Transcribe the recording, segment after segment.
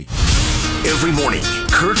Every morning,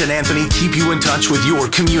 Kurt and Anthony keep you in touch with your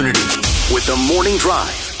community with the Morning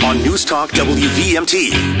Drive on News Talk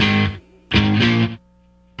WVMT.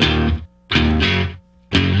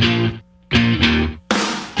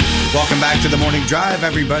 Welcome back to the Morning Drive,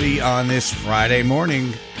 everybody, on this Friday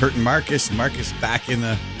morning. Kurt and Marcus. Marcus back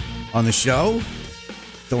on the show,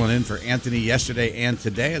 filling in for Anthony yesterday and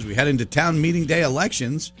today as we head into town meeting day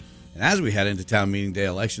elections. And as we head into town meeting day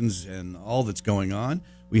elections and all that's going on,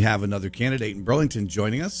 we have another candidate in Burlington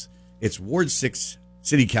joining us. It's Ward 6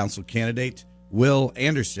 City Council candidate Will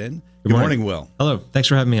Anderson. Good morning, Will. Hello. Thanks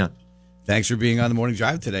for having me on. Thanks for being on the Morning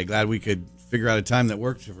Drive today. Glad we could figure out a time that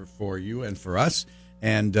worked for you and for us.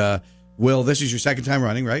 And, Will, this is your second time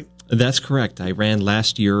running, right? That's correct. I ran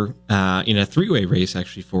last year in a three-way race,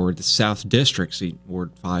 actually, for the South District seat,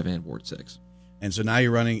 Ward 5 and Ward 6. And so now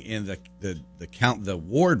you're running in the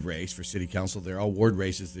ward race for City Council. They're all ward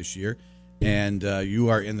races this year. And you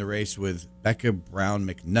are in the race with Becca Brown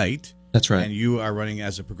McKnight. That's right. And you are running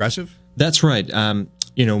as a progressive? That's right.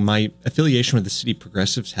 My affiliation with the City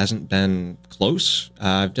Progressives hasn't been close.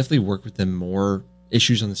 I've definitely worked with them more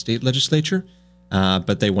issues on the state legislature,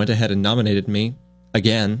 but they went ahead and nominated me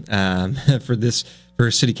again for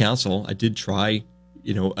City Council. I did try,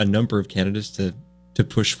 a number of candidates to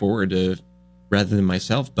push forward rather than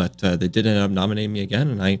myself, but they did end up nominating me again,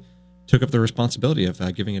 and I took up the responsibility of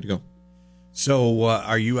giving it a go. So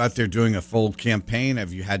are you out there doing a full campaign?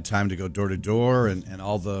 Have you had time to go door to door and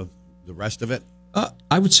all the rest of it?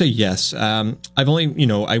 I would say yes. I've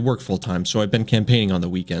only, I work full time, so I've been campaigning on the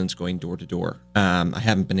weekends, going door to door. I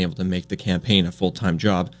haven't been able to make the campaign a full time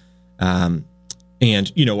job. And,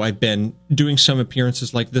 I've been doing some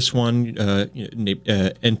appearances like this one,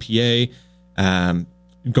 NPA,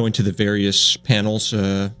 going to the various panels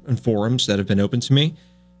and forums that have been open to me.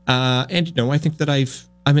 And, I think that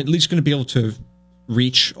I'm at least going to be able to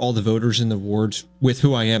reach all the voters in the ward with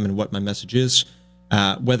who I am and what my message is.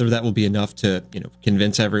 Whether that will be enough to,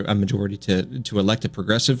 convince a majority to elect a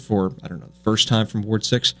progressive for, the first time from Ward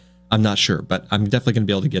 6, I'm not sure. But I'm definitely going to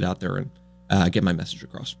be able to get out there and get my message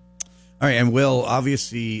across. All right. And Will,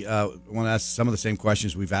 obviously, I want to ask some of the same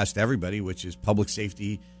questions we've asked everybody, which is public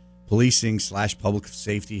safety, policing / public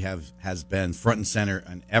safety has been front and center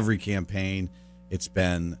on every campaign. It's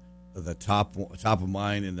been the top of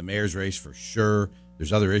mind in the mayor's race for sure.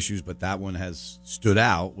 There's other issues, but that one has stood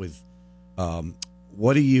out with. Tell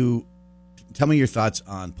me your thoughts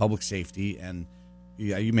on public safety, and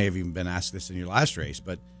you may have even been asked this in your last race,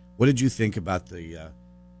 but what did you think about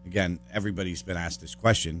again, everybody's been asked this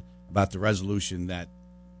question, about the resolution that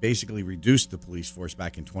basically reduced the police force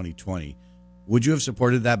back in 2020. Would you have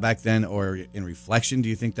supported that back then, or in reflection, do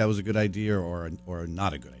you think that was a good idea or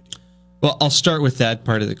not a good idea? Well, I'll start with that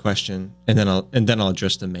part of the question, and then I'll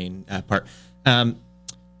address the main part. A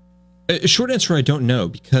short answer, I don't know,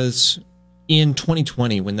 because in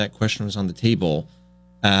 2020, when that question was on the table,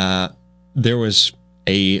 there was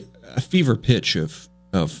a fever pitch of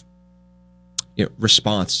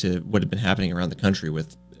response to what had been happening around the country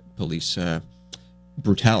with police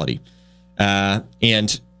brutality,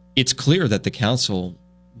 and it's clear that the council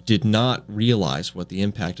did not realize what the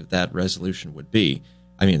impact of that resolution would be.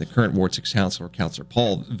 I mean, the current Ward 6 councilor, Councilor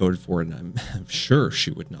Paul, voted for it, and I'm sure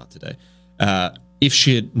she would not today. If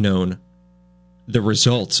she had known the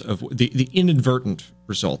results of the inadvertent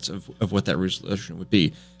results of what that resolution would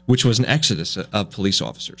be, which was an exodus of police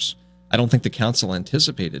officers. I don't think the council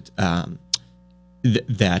anticipated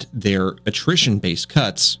that their attrition-based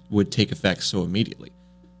cuts would take effect so immediately.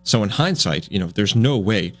 So in hindsight, there's no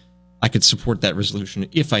way I could support that resolution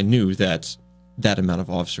if I knew that amount of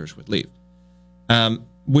officers would leave.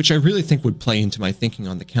 Which I really think would play into my thinking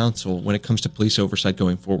on the council when it comes to police oversight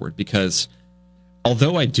going forward, because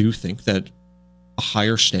although I do think that a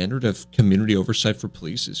higher standard of community oversight for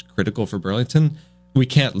police is critical for Burlington, we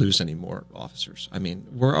can't lose any more officers. I mean,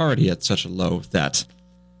 we're already at such a low that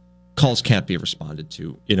calls can't be responded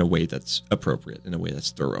to in a way that's appropriate, in a way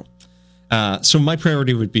that's thorough. So my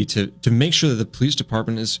priority would be to make sure that the police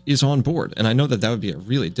department is on board. And I know that would be a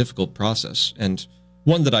really difficult process, and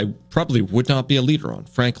one that I probably would not be a leader on,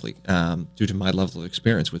 frankly, due to my level of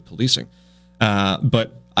experience with policing.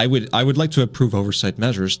 But I would like to approve oversight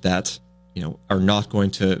measures that are not going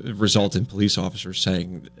to result in police officers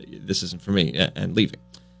saying this isn't for me and leaving.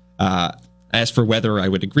 As for whether I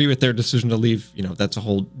would agree with their decision to leave, that's a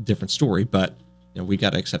whole different story. But we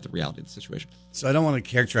got to accept the reality of the situation. So I don't want to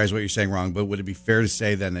characterize what you're saying wrong, but would it be fair to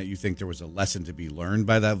say then that you think there was a lesson to be learned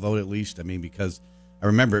by that vote at least? I mean, because I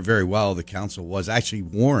remember it very well. The council was actually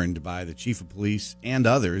warned by the chief of police and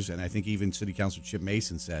others, and I think even City Councilor Chip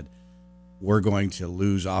Mason said, we're going to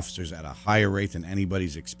lose officers at a higher rate than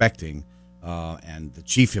anybody's expecting and the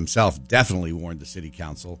chief himself definitely warned the city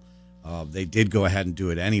council. They did go ahead and do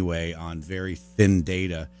it anyway on very thin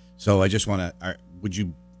data. So I just want to,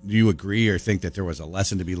 do you agree or think that there was a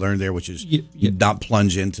lesson to be learned there, which is not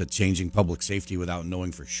plunge into changing public safety without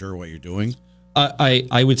knowing for sure what you're doing?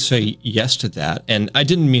 I would say yes to that. And I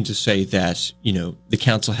didn't mean to say that, the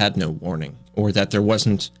council had no warning or that there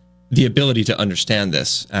wasn't the ability to understand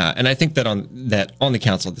this. And I think that on the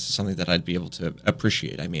council, this is something that I'd be able to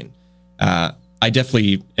appreciate. I mean, I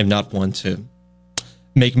definitely am not one to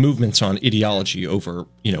make movements on ideology over,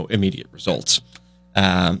 immediate results.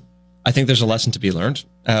 I think there's a lesson to be learned.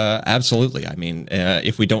 Absolutely. I mean,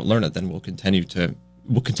 if we don't learn it, then we'll continue to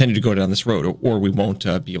go down this road, or we won't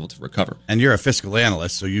be able to recover. And you're a fiscal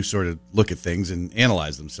analyst, so you sort of look at things and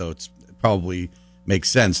analyze them. So it probably makes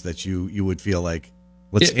sense that you would feel like,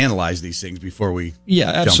 let's analyze these things before we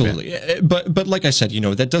absolutely. jump in. But like I said,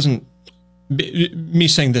 that doesn't, me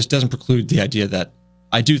saying this doesn't preclude the idea that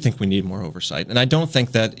I do think we need more oversight, and I don't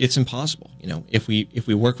think that it's impossible. If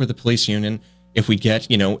we work with the police union, if we get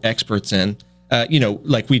experts in,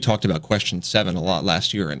 like we talked about question 7 a lot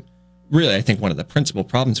last year, and really I think one of the principal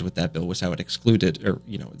problems with that bill was how it excluded, or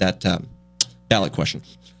that ballot question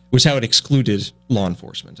was how it excluded law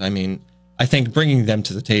enforcement. I mean, I think bringing them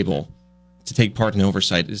to the table to take part in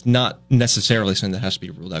oversight is not necessarily something that has to be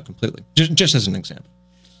ruled out completely. Just as an example.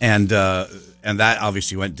 And that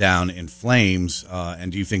obviously went down in flames.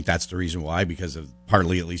 And do you think that's the reason why?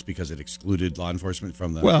 Partly at least because it excluded law enforcement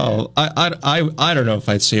from the. Well, I don't know if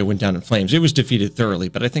I'd say it went down in flames. It was defeated thoroughly,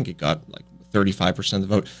 but I think it got like 35% of the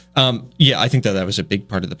vote. I think that was a big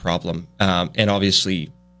part of the problem. And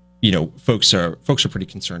obviously, folks are pretty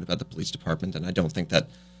concerned about the police department, and I don't think that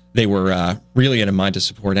they were really in a mind to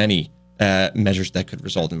support any measures that could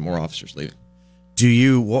result in more officers leaving.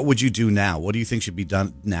 What would you do now? What do you think should be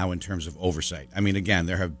done now in terms of oversight? I mean, again,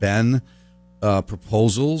 there have been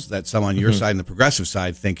proposals that some on your side and the progressive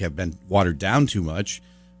side think have been watered down too much.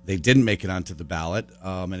 They didn't make it onto the ballot,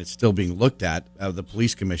 and it's still being looked at. The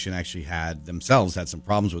police commission actually had some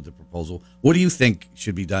problems with the proposal. What do you think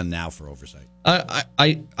should be done now for oversight?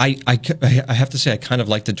 I have to say I kind of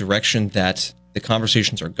like the direction that the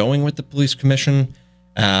conversations are going with the police commission.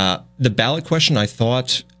 The ballot question, I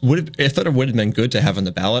thought it would have been good to have on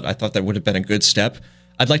the ballot. I thought that would have been a good step.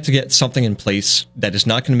 I'd like to get something in place that is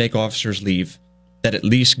not going to make officers leave, that at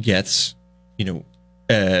least gets,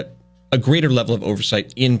 a greater level of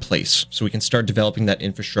oversight in place, so we can start developing that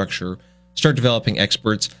infrastructure, start developing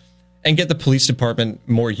experts, and get the police department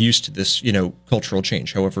more used to this, cultural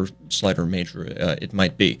change, however slight or major it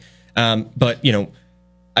might be. But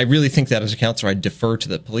I really think that as a counselor, I defer to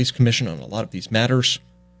the police commission on a lot of these matters,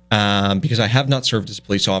 because I have not served as a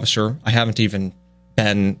police officer. I haven't even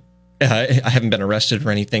been arrested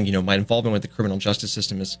or anything. My involvement with the criminal justice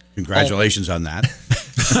system is congratulations on that.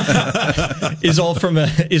 is all from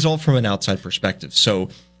an outside perspective. So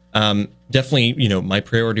definitely, my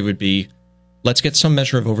priority would be, let's get some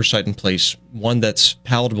measure of oversight in place, one that's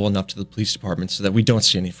palatable enough to the police department so that we don't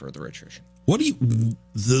see any further attrition. What do you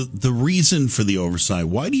the reason for the oversight?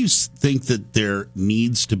 Why do you think that there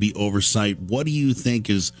needs to be oversight? What do you think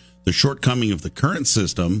is the shortcoming of the current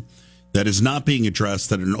system that is not being addressed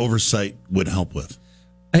that an oversight would help with?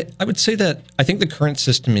 I would say that I think the current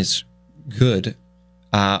system is good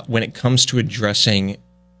when it comes to addressing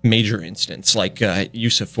major incidents like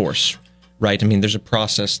use of force, right? I mean, there's a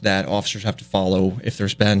process that officers have to follow if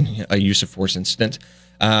there's been a use of force incident,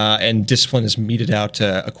 and discipline is meted out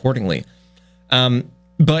accordingly.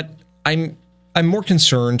 But I'm more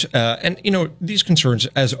concerned, and these concerns,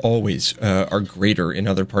 as always, are greater in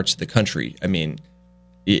other parts of the country. I mean,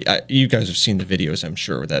 you guys have seen the videos, I'm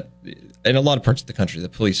sure, that in a lot of parts of the country, the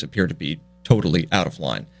police appear to be totally out of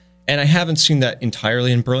line. And I haven't seen that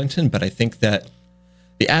entirely in Burlington, but I think that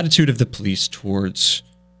the attitude of the police towards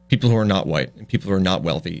people who are not white and people who are not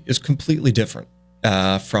wealthy is completely different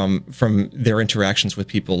from their interactions with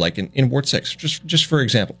people like in Ward 6, just for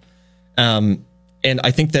example. And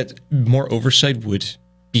I think that more oversight would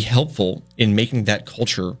be helpful in making that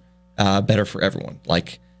culture better for everyone.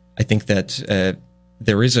 Like, I think that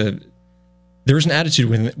there is an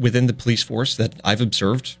attitude within the police force that I've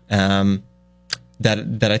observed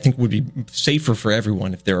that I think would be safer for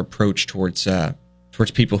everyone if their approach towards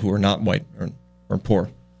people who are not white or poor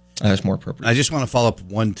is more appropriate. I just want to follow up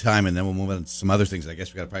one time, and then we'll move on to some other things. I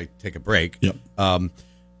guess we got to probably take a break. Yep.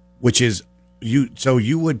 Which is you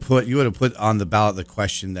would have put on the ballot the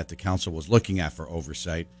question that the council was looking at for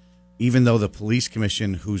oversight, even though the police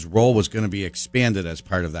commission, whose role was going to be expanded as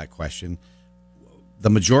part of that question,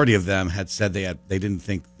 the majority of them had said they didn't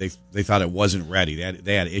think they thought it wasn't ready.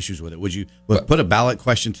 They had issues with it. Would you put a ballot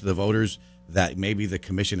question to the voters that maybe the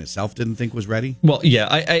commission itself didn't think was ready? Well,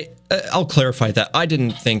 yeah, I'll clarify that. I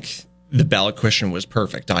didn't think the ballot question was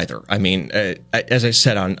perfect either. I mean, as I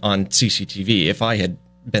said on CCTV, if I had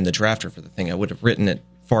been the drafter for the thing, I would have written it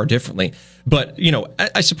far differently. But,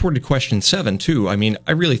 I supported question 7 too. I mean,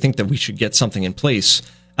 I really think that we should get something in place.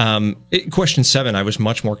 Question 7, I was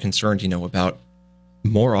much more concerned, about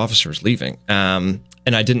more officers leaving. And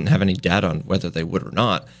I didn't have any data on whether they would or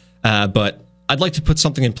not. But I'd like to put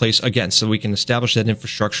something in place again so we can establish that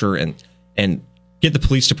infrastructure and get the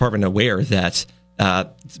police department aware that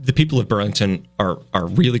the people of Burlington are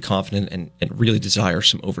really confident and really desire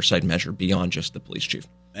some oversight measure beyond just the police chief.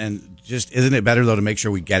 And just isn't it better, though, to make sure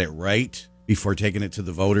we get it right before taking it to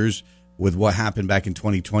the voters with what happened back in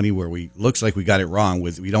 2020 where looks like we got it wrong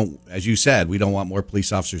with, we don't, as you said, we don't want more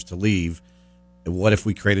police officers to leave. What if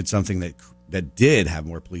we created something that did have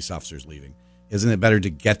more police officers leaving? Isn't it better to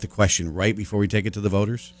get the question right before we take it to the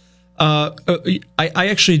voters? I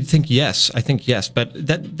actually think yes. I think yes, but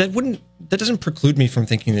that doesn't preclude me from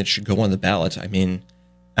thinking that it should go on the ballot. I mean,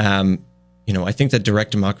 I think that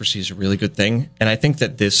direct democracy is a really good thing, and I think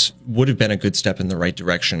that this would have been a good step in the right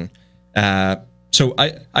direction. So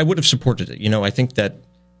I would have supported it. I think that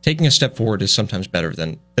taking a step forward is sometimes better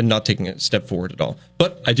than not taking a step forward at all.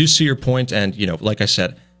 But I do see your point, and like I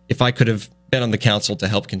said, if I could have been on the council to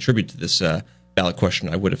help contribute to this ballot question,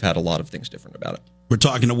 I would have had a lot of things different about it. We're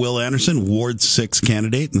talking to Will Anderson, Ward 6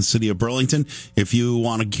 candidate in the city of Burlington. If you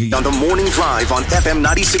want to... On the Morning Drive on FM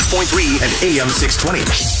 96.3 and AM 620.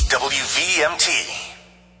 WVMT.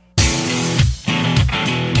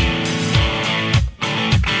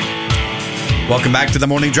 Welcome back to the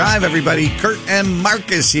Morning Drive, everybody. Kurt and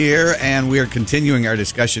Marcus here, and we are continuing our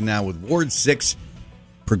discussion now with Ward 6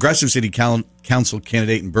 Progressive City Council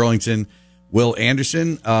candidate in Burlington, Will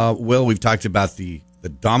Anderson. Will, we've talked about the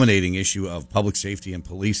dominating issue of public safety and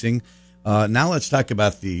policing. Now let's talk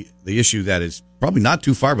about the issue that is probably not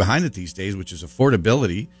too far behind it these days, which is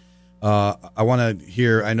affordability. I want to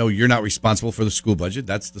hear, I know you're not responsible for the school budget.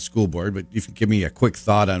 That's the school board, but if you can give me a quick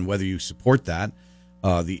thought on whether you support that,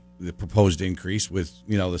 the proposed increase with,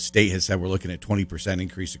 the state has said we're looking at 20%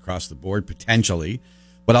 increase across the board potentially,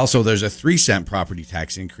 but also there's a 3-cent property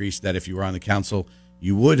tax increase that if you were on the council,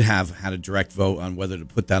 you would have had a direct vote on whether to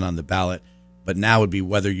put that on the ballot. But now would be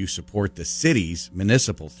whether you support the city's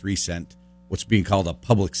municipal 3-cent, what's being called a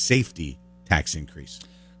public safety tax increase.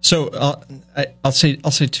 So I'll say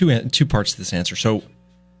two parts to this answer. So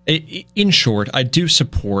in short, I do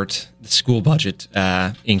support the school budget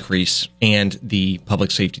increase and the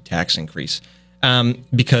public safety tax increase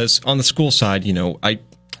because on the school side,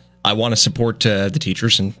 I want to support the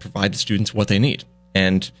teachers and provide the students what they need,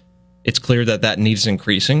 and it's clear that need is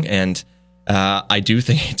increasing, and I do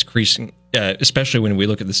think it's increasing. Especially when we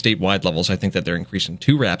look at the statewide levels, I think that they're increasing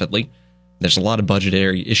too rapidly. There's a lot of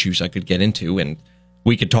budgetary issues I could get into, and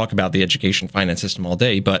we could talk about the education finance system all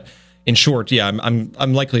day. But in short, yeah,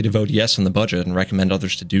 I'm likely to vote yes on the budget and recommend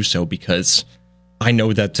others to do so because I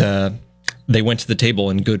know that they went to the table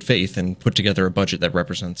in good faith and put together a budget that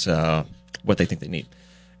represents what they think they need.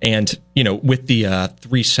 And with the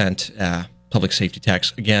 3-cent public safety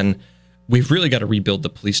tax, again, we've really got to rebuild the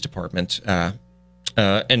police department.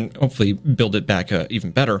 And hopefully build it back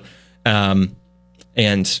even better. And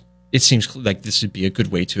it seems like this would be a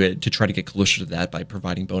good way to try to get closer to that by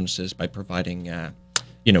providing bonuses, by providing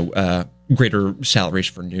greater salaries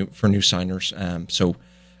for new signers. So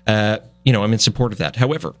I'm in support of that.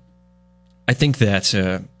 However, I think that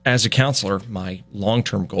as a counselor, my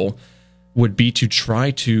long-term goal would be to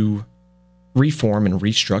try to reform and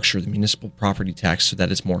restructure the municipal property tax so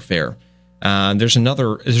that it's more fair. There's a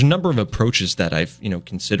number of approaches that I've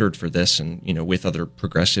considered for this, and with other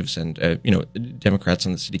progressives and Democrats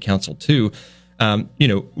on the city council too.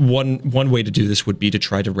 One way to do this would be to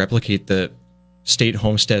try to replicate the state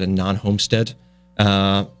homestead and non-homestead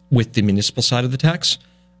with the municipal side of the tax.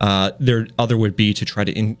 Other would be to try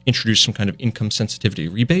to introduce some kind of income sensitivity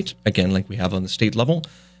rebate, again, like we have on the state level.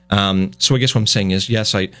 So I guess what I'm saying is,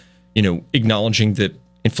 yes, acknowledging the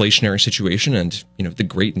inflationary situation and the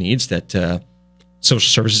great needs that social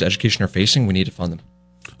services education are facing, we need to fund them.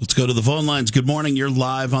 Let's go to the phone lines. Good morning. You're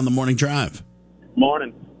live on the Morning Drive.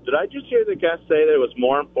 Morning. Did I just hear the guest say that it was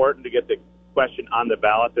more important to get the question on the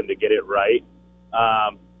ballot than to get it right?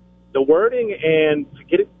 The wording and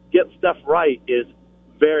to get stuff right is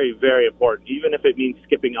very, very important, even if it means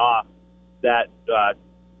skipping off that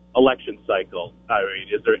election cycle. I mean,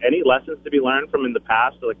 is there any lessons to be learned from in the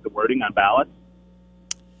past, like the wording on ballots?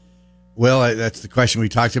 Well, that's the question we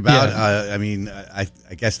talked about. Yeah.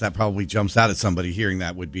 I guess that probably jumps out at somebody hearing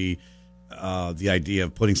that would be, the idea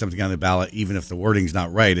of putting something on the ballot, even if the wording's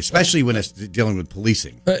not right, especially when it's dealing with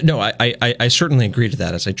policing. No, I certainly agree to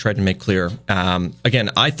that, as I tried to make clear. Again,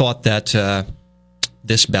 I thought that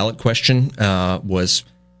this ballot question was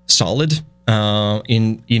solid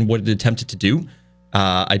in what it attempted to do.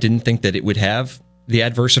 I didn't think that it would have the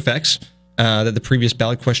adverse effects that the previous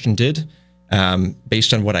ballot question did,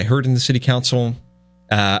 based on what I heard in the city council.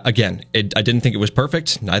 Again, I didn't think it was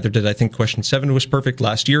perfect. Neither did I think question 7 was perfect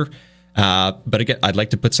last year. But again, I'd like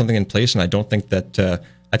to put something in place, and I don't think that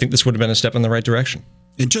I think this would have been a step in the right direction.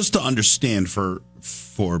 And just to understand for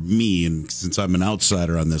me, and since I'm an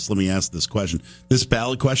outsider on this, let me ask this question. This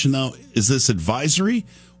ballot question, though, is this advisory?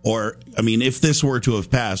 Or, I mean, if this were to have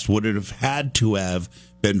passed, would it have had to have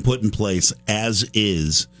been put in place as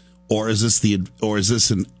is? Or is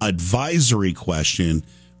this an advisory question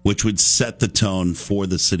which would set the tone for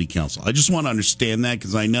the city council? I just want to understand that,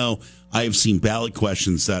 because I know I have seen ballot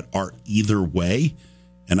questions that are either way.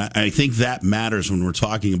 And I think that matters when we're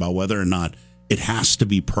talking about whether or not it has to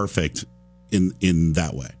be perfect in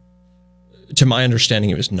that way. To my understanding,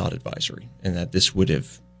 it was not advisory, and that this would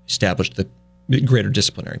have established the greater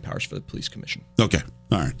disciplinary powers for the police commission. Okay.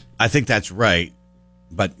 All right. I think that's right.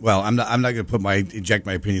 But, well, I'm not going to inject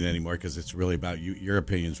my opinion anymore, because it's really about you, your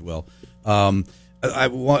opinions, Will. I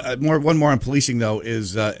want one more on policing, though,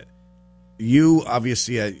 is you,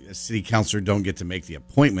 obviously, a city councilor, don't get to make the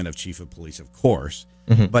appointment of chief of police, of course.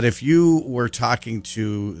 Mm-hmm. But if you were talking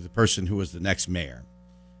to the person who was the next mayor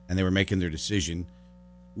and they were making their decision,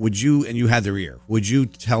 would you, and you had their ear, would you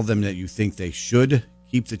tell them that you think they should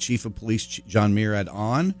keep the chief of police, John Murad,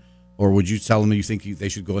 on? Or would you tell them that you think they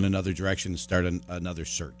should go in another direction and start another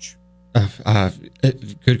search?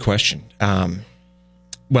 Good question.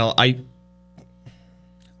 Well, I'm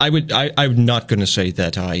not going to say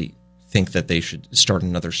that I think that they should start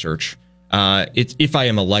another search. If I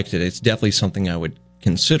am elected, it's definitely something I would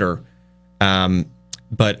consider.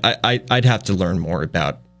 But I'd have to learn more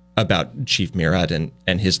about Chief Murad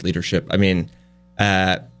and his leadership. I mean,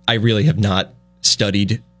 I really have not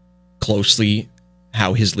studied closely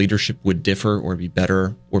how his leadership would differ or be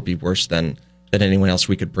better or be worse than anyone else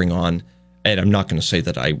we could bring on. And I'm not going to say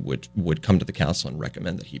that I would come to the council and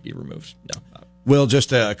recommend that he be removed. No. Will,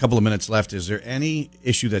 just a couple of minutes left. Is there any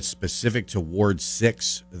issue that's specific to Ward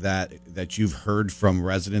 6 that you've heard from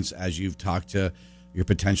residents as you've talked to your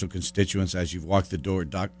potential constituents, as you've walked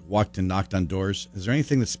and knocked on doors? Is there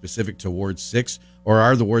anything that's specific to Ward 6, or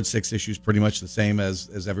are the Ward 6 issues pretty much the same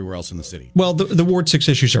as everywhere else in the city? Well, the Ward 6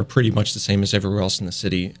 issues are pretty much the same as everywhere else in the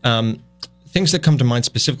city. Things that come to mind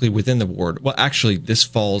specifically within the ward, well, actually, this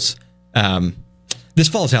falls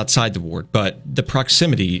outside the ward, but the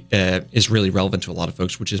proximity is really relevant to a lot of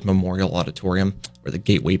folks, which is Memorial Auditorium, or the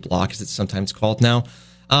Gateway Block, as it's sometimes called now.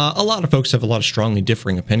 A lot of folks have a lot of strongly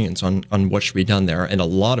differing opinions on what should be done there, and a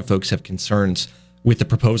lot of folks have concerns with the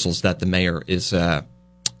proposals that the mayor is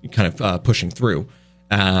pushing through.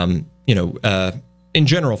 In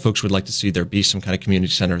general, folks would like to see there be some kind of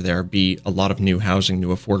community center there, be a lot of new housing,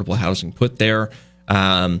 new affordable housing put there.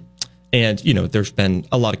 And, there's been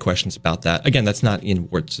a lot of questions about that. Again, that's not in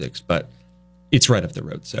Ward 6, but it's right up the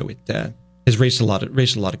road. So it has raised a lot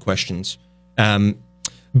of questions.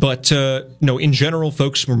 But in general,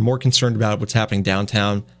 folks were more concerned about what's happening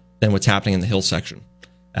downtown than what's happening in the Hill section.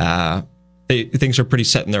 Things are pretty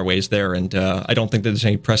set in their ways there, and I don't think that there's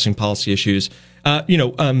any pressing policy issues.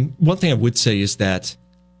 One thing I would say is that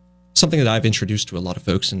something that I've introduced to a lot of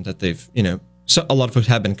folks, and that they've, a lot of folks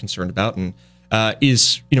have been concerned about, and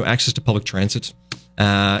is access to public transit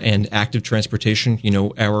and active transportation.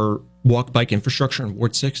 Our walk bike infrastructure in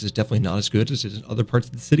Ward 6 is definitely not as good as it is in other parts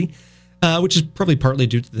of the city, which is probably partly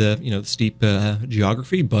due to the steep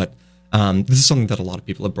geography, but. This is something that a lot of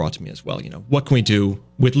people have brought to me as well. What can we do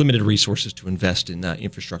with limited resources to invest in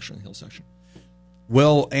infrastructure in the Hill section?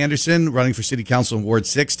 Will Anderson, running for city council in Ward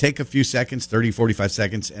 6, take a few seconds, 30, 45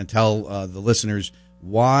 seconds, and tell the listeners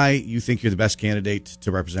why you think you're the best candidate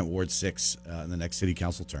to represent Ward 6 in the next city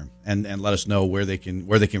council term, and let us know where they can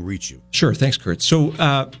reach you. Sure. Thanks, Kurt. So,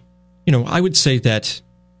 I would say that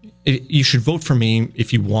you should vote for me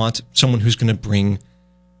if you want someone who's going to bring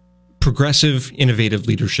progressive, innovative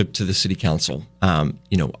leadership to the city council.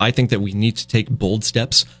 I think that we need to take bold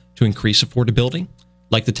steps to increase affordability,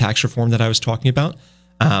 like the tax reform that I was talking about,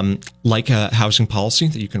 like a housing policy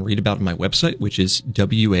that you can read about on my website, which is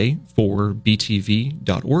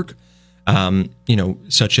wa4btv.org,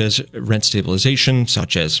 such as rent stabilization,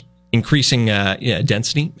 such as increasing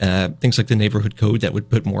density, things like the neighborhood code that would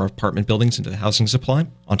put more apartment buildings into the housing supply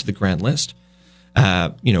onto the grand list.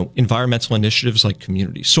 Environmental initiatives like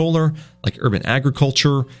community solar, like urban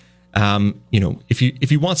agriculture,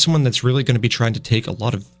 If you want someone that's really going to be trying to take a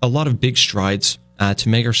lot of big strides to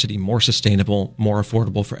make our city more sustainable, more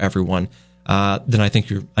affordable for everyone, then I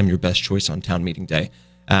think I'm your best choice on town meeting day.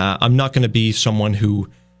 I'm not going to be someone who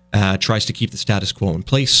tries to keep the status quo in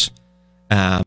place.